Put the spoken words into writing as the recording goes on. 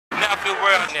Nephew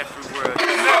world, nephew world.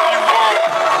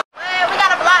 We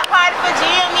got a block party for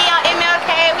GME on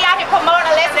MLK. We out here promoting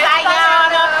Alexis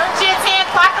Ayana. She attends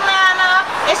Clark Atlanta,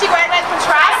 and she graduated from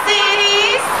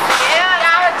Tri-Cities. Yeah,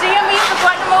 y'all, GME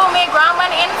support the movement, Grown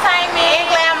Money Entertainment,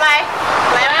 and Glam Life.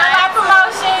 Glam Life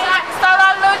promotion. Start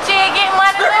out a little jig, get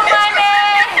money, little money.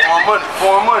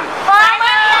 Foreign money. Foreign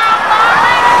money, y'all. Foreign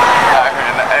money. Out here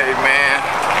in the A.B.M.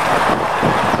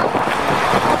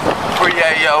 Free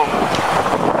Ayo.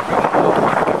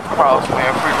 Cross, man.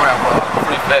 Free grandpa.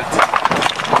 Free flat too.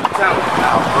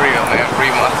 Nah, for real, man. Free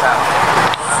Montana.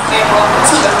 Welcome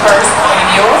to the first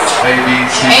annual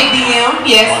A.B.M.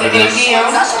 Yes, the A.B.M.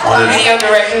 Video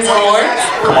Directors Award.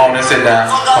 Come on and sit down.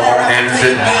 Come on in and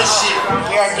sit down.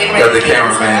 Got the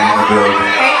cameraman in the building.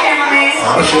 Hey, cameraman.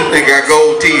 I should think I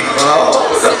gold teeth. Oh,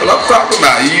 that's what I'm talking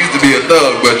about. You used to be a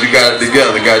thug, but you got it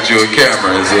together. Got you a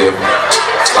camera and said,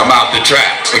 I'm out the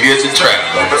trap. Forget the trap.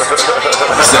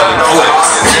 Selling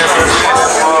flips.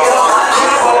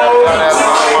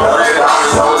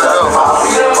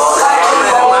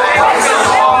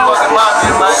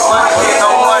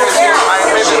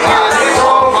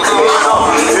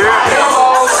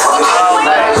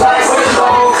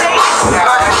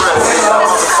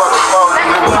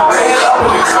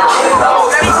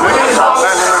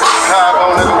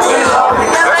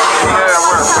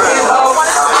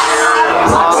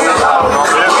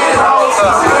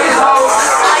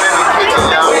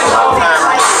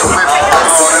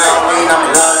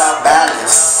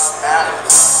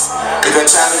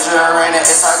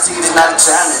 SRT is not a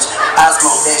challenge. I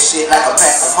smoke that shit like a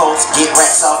pack of posts. Get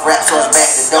racks off, rap source back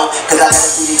the door. Cause I gotta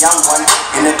see the young one.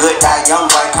 And the good guy, young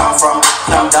boy come from.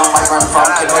 Dumb white run from.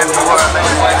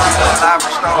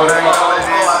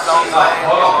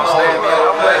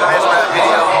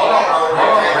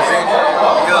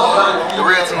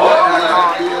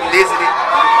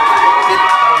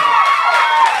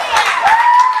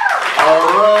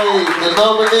 Alright, the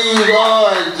nominees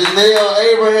are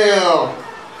A.B.M.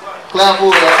 Clap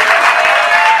for her.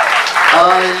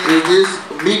 Alright, is this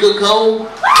Mika Cole?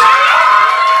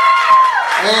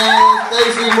 And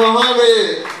Stacey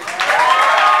Muhammad.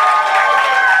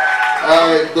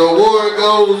 Alright, the award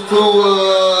goes to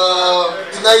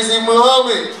Stacey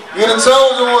Muhammad. You're the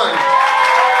chosen one.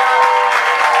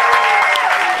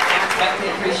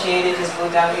 Definitely appreciate it. Just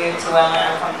moved out here to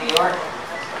Atlanta from New York.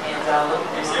 And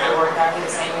looking for some good work out here,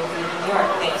 the same way we in New York.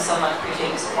 Thank you so much.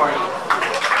 Appreciate you supporting.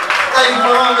 Thank you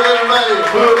for having everybody.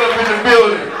 Hood up in the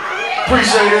building.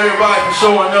 Appreciate everybody for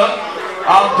showing up.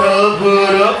 I'm Dub,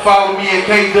 Hood Up. Follow me at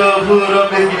K-Dub, Hood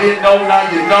Up. If you didn't know, now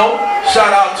you know.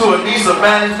 Shout out to Anissa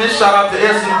Management. Shout out to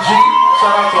SMG.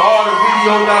 Shout out to all the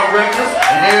video directors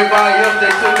and everybody else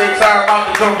that took their time out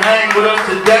to come hang with us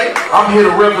today. I'm here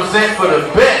to represent for the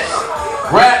best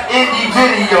rap indie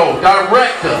video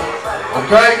director.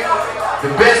 Okay?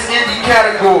 The best indie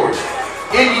category.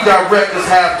 Indie directors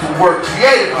have to work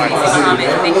creatively. Thank you so much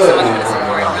for the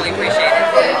support. Really appreciate it.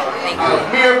 Thank you.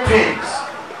 Mere pennies.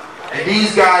 And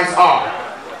these guys are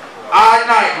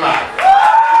Nightlife,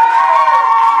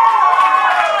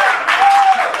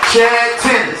 Chad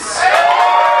Tennis,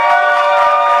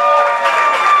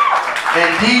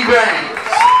 and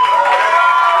D-Bangs.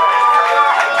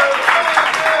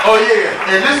 Oh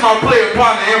yeah, and this is my player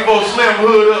partner, Info Slim,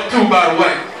 Hood Up too, by the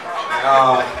way.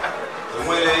 The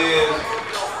winner is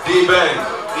D-Bangs.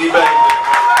 D-Bangs.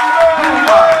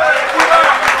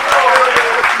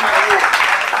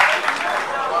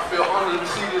 I feel honored to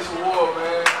see this award,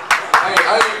 man. I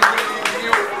ain't really even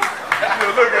hear it.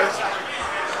 Look at you.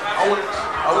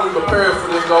 I wasn't prepared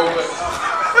for this though, but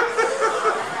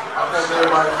I thank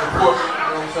everybody for support. You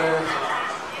know what I'm saying?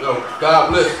 Yo,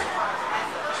 God bless.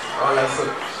 All that's it.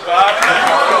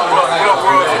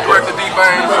 Director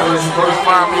D-Bangs. You can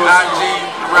find me IG.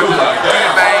 Director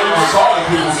D-Bangs.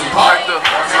 Director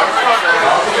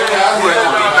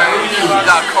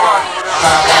D-Bangs.com.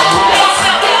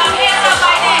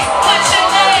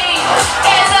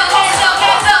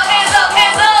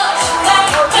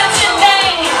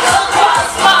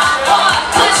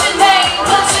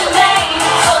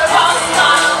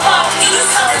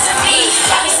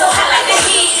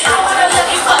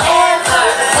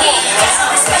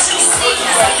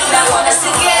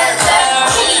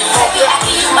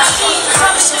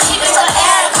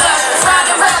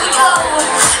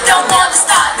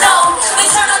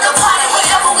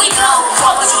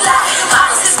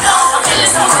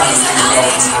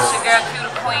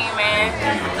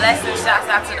 Shouts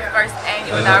out to the first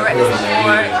annual Directors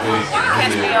Award. You can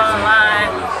catch me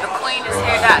online,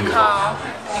 thequeenishere.com.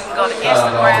 You can go to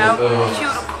Instagram,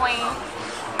 Q the Queen,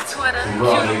 Twitter, Q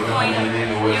the Queen,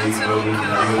 YouTube, Q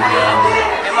the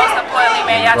Queen. And most importantly,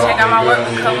 man, y'all check out my work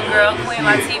with Cover Girl, Queen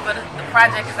Latifah. The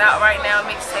project is out right now.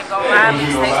 Mixtape on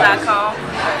livemixtapes.com.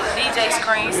 DJ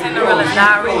Screen, Cinderella's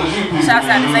Diary. Shouts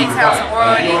out to Zaytown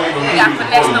Sorority. We got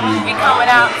Finesse the movie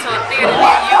coming out to a theater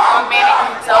near you for a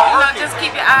minute. So, you know, just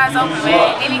keep your eyes open,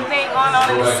 man. Anything going on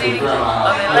in the city of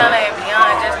Atlanta and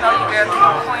beyond, just know your girl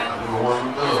King Queen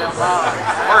is involved.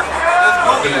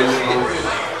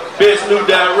 Best new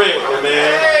director,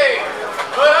 man.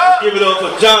 Give it up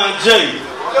for John J.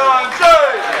 John J.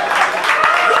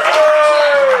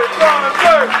 John J.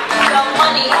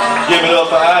 Give it up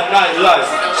for Our Nightlife.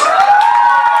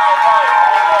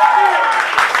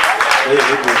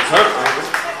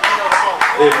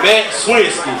 Hey, Matt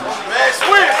Swinsky. Matt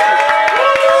Swinsky.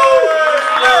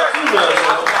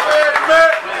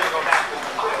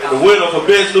 The winner for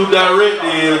Best New Director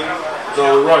is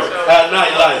all right. Our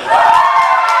Nightlife.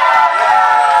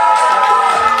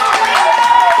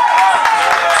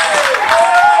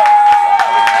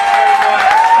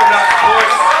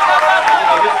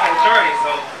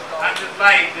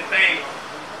 Like to thank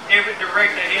every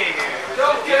director in here.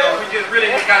 You know, we just really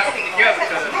got to stick together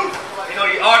because, you know,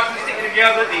 the artists are sticking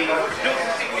together, the producers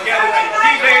are sticking together, the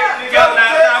DJs are sticking together, now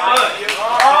it's time for us. So,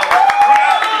 we got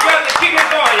to stick together to keep it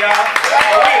going, y'all.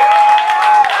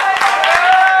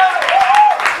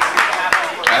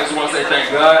 I just want to say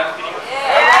thank God.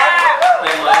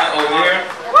 Thank my aunt over here.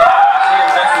 She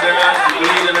invested in us, she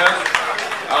believed in us.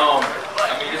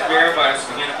 I mean, it's for everybody, it's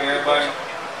the beginning for everybody.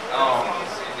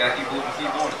 Gotta keep moving, keep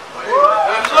going.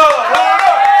 That's love.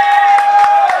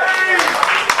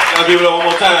 I'll give it up one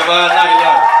more time for Our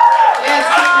Nightlife.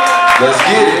 Let's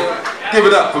get it. Give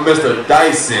it up for Mr.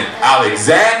 Dyson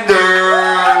Alexander.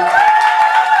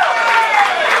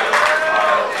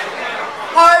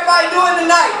 How everybody doing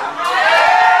tonight?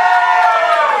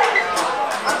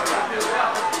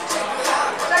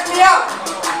 Check me out.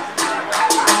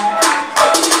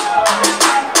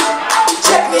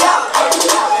 Check me out.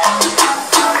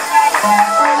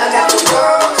 I got the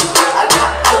girls, I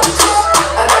got looks.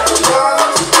 I got the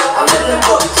girls, I'm in the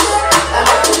books. I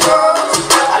got the girls,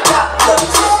 I got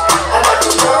looks. I got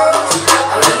the girls,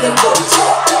 I'm in the books.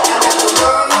 I got the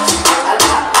girls, I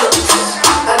got looks.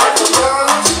 I got the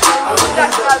girls, I'm in the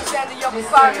books. Alexander, y'all can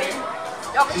find me.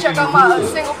 Y'all can check out my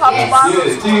single pop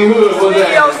bottles.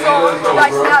 Videos on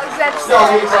Dyson Alexander.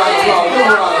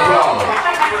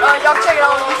 Y'all check it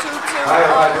out on YouTube too.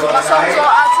 My song's on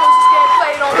iTunes.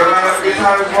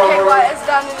 KYS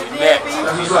down in the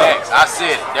DMV. Next, I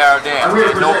said it. There,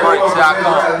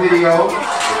 NoBreaks.com.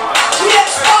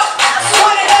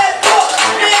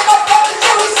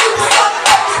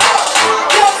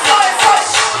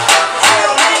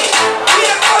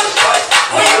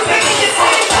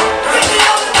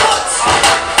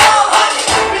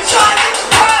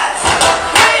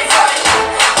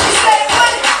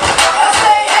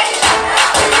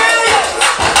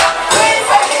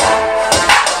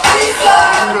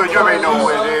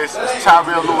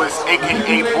 Tyrell Lewis,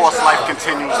 a.k.a. Boss Life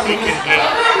Continues, a.k.a. The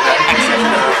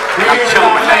Executor. I'm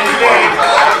chilling with that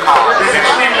He's an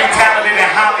extremely talented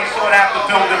and highly sought after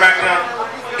film director.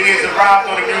 He has arrived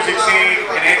on the music scene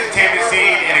and entertainment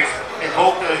scene and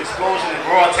evoked the explosion of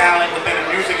raw talent within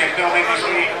the music and film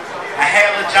industry.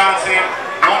 Ahela Johnson,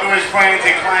 known to his friends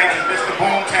and clients as Mr.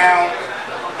 Boomtown,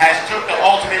 has took the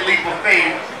ultimate leap of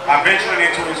faith by venturing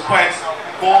into his quest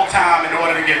full-time in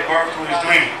order to give birth to his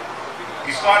dream.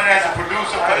 He started as a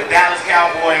producer for the Dallas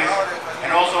Cowboys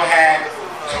and also had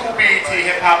 2 BET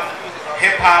Hip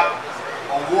Hop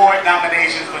Award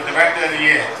nominations for Director of the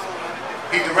Year.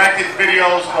 He directed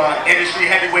videos for industry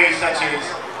heavyweights such as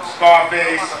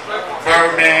Scarface,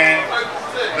 Birdman,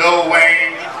 Lil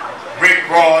Wayne, Rick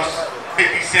Ross,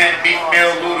 50 Cent, Meek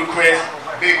Mill, Ludacris,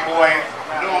 Big Boy.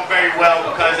 I know him very well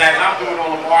because as I'm doing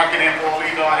all the marketing for all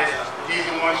these artists, he's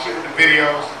the one shooting the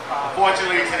videos.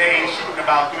 Unfortunately, today he's shooting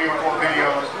about 3 or 4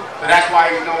 videos, so that's why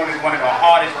he's known as one of the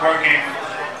hardest working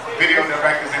video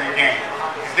directors in the game.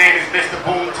 His name is Mr.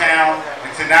 Boomtown,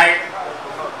 and tonight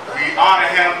we honor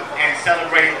him and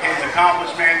celebrate his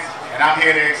accomplishments, and I'm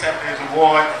here to accept his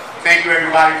award. Thank you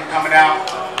everybody for coming out.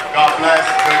 God bless.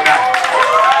 Good night.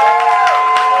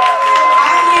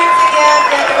 I'm here to give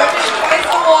the Director's Choice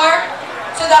Award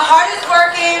to the hardest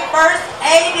working first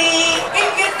AD. He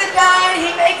gets it done,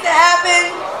 he makes it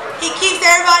happen. He keeps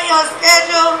everybody on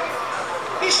schedule.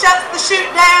 He shuts the shoot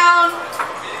down.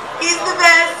 He's the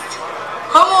best.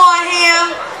 Come on,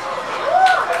 him.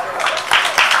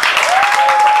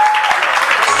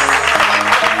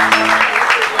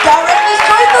 Director's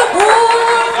Choice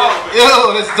Award.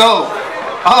 Yo, that's dope.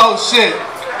 Oh shit.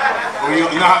 Well,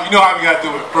 you know how we gotta do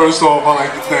it. First off, I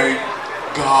like to thank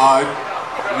God,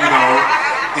 you know,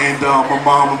 and my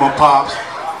mom and my pops.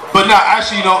 But no,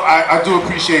 actually, you know, I do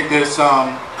appreciate this.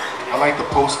 I like the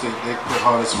poster. They put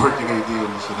hardest work in their deal,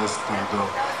 so that's kind of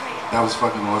dope. That was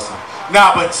fucking awesome.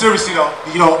 Nah, but seriously though,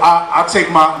 you know, I take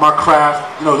my craft.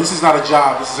 You know, this is not a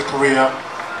job. This is a career.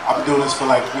 I've been doing this for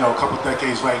like, you know, a couple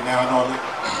decades right now. I know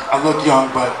I look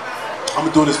young, but I've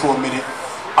been doing this for a minute.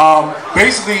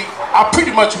 Basically, I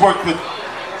pretty much worked with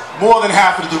more than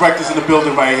half of the directors in the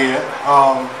building right here.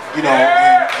 You know,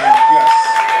 and yes.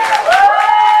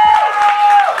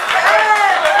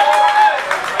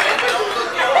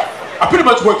 I pretty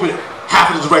much worked with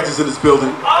half of the directors in this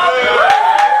building.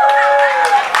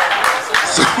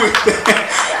 So with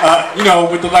that, you know,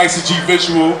 with the likes of G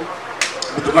Visual,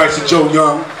 with the likes of Joe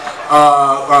Young,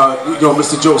 you know,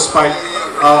 Mr. Joe Spike,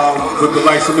 with the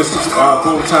likes of Mr.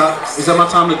 Boomtown. Is that my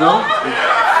time to go?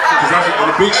 Because that's on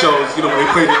the big shows, you know, when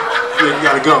they play it, you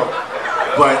gotta go.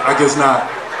 But I guess not.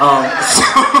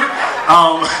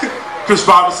 Chris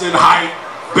Robinson, Hype,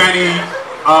 Benny,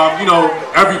 you know,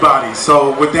 everybody.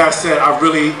 So with that said, it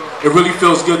really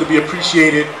feels good to be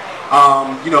appreciated.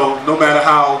 You know, no matter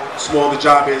how small the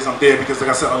job is, I'm there because, like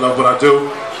I said, I love what I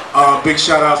do. Big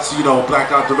shout outs to, you know,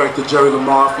 Blackout director Jerry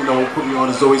Lamar, you know, put me on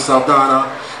as Zoe Saldana,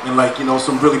 and like, you know,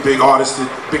 some really big artists,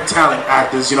 big talent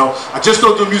actors, you know. I just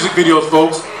don't do music videos,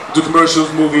 folks. I do commercials,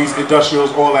 movies,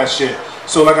 industrials, all that shit.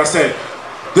 So like I said,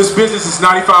 this business is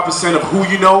 95% of who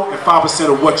you know and 5%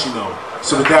 of what you know.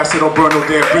 So with that said, don't burn no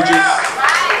damn bridges.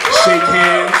 Shake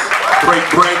hands, break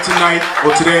bread tonight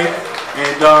or today,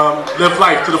 and live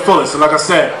life to the fullest. And like I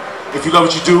said, if you love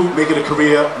what you do, make it a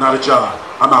career, not a job.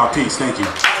 I'm out. Peace. Thank you.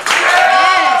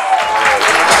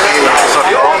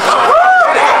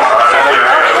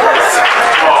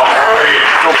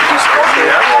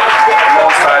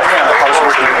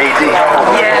 A.B.M.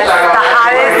 Yes, the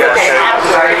hottest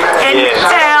in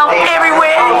town,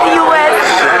 everywhere, in the U.S.,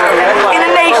 in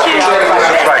the nation.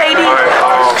 Best AD.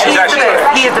 He's the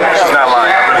best. He is the best. She's not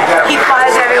lying. He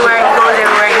flies everywhere. He goes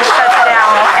everywhere. He shuts it down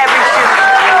on every shoot.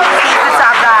 He's the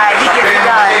top guy. He gets it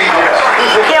done.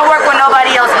 He can't work with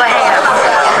nobody else but him.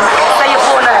 Say your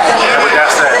full name. And with that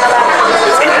said,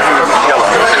 this interview is yellow.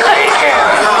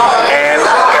 And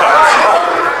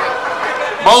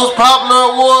most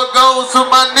popular award goes to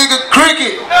my nigga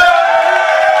Cricket.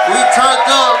 We turned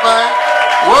up, man.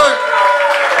 Work.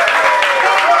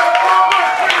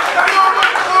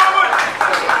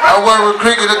 I worked with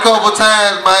Cricket a couple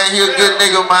times, man. He a good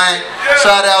nigga, man.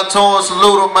 Shout out to him,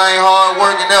 salute him, man. Hard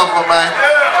working effort, man.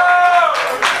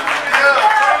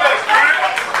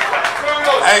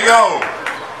 Hey, yo.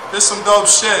 This some dope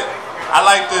shit. I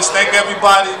like this. Thank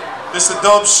everybody. This is a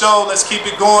dope show. Let's keep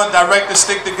it going. Directors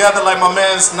stick together like my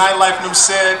man's Nightlife and them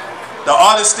said. The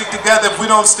artists stick together. If we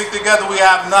don't stick together, we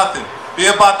have nothing. Be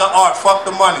about the art. Fuck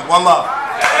the money. One love.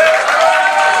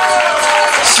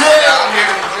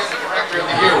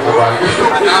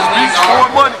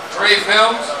 Trey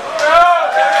Films.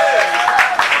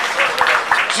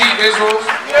 G Visuals.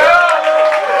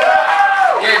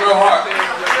 Gabriel Hart. And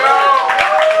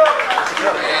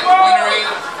Winnery.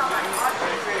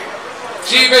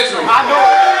 G Visuals.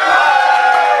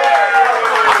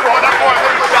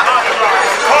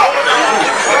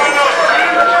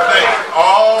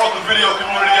 All the video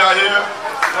community out here.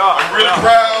 I'm really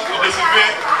proud of this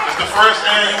event. It's the first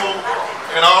annual,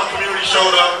 and all the community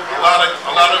showed up. A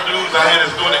lot of dudes out here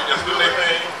that's doing their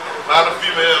thing. A lot of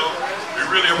females. We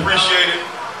really appreciate it.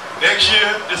 Next year,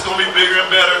 it's gonna be bigger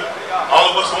and better. All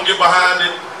of us gonna get behind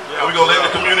it, and we're gonna let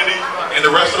the community and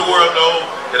the rest of the world know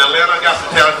that Atlanta got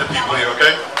some talented people here.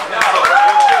 Okay?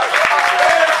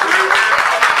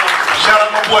 Shout out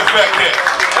my boy Fat Cat.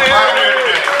 Pioneer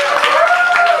today.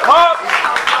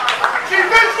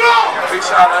 Big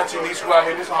shout out to these who out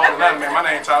here. This is all Atlanta, man. My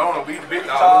name Tyler. I don't know, we the big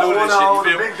dog. We do this shit. You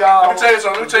feel me? Let me tell you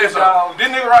something. This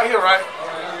nigga right here, right?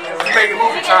 He making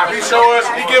movie time. He show us.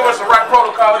 He give us the right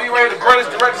protocol. He rated the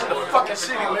greatest directors in the fucking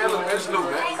city, man. Look, man, it's new,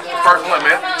 man. First one,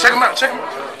 man. Check him out. Check him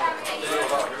out.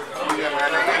 Yeah,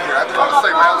 man. I just want to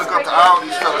say, man, I look up to all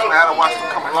these fellas, man. I watched them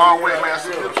come a long way, man. It's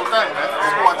a beautiful thing, man.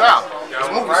 It's going down.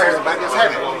 It's movie season, baby. It's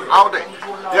heavy all day.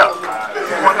 Yeah. It's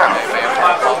going down.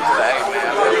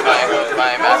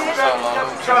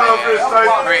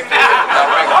 Great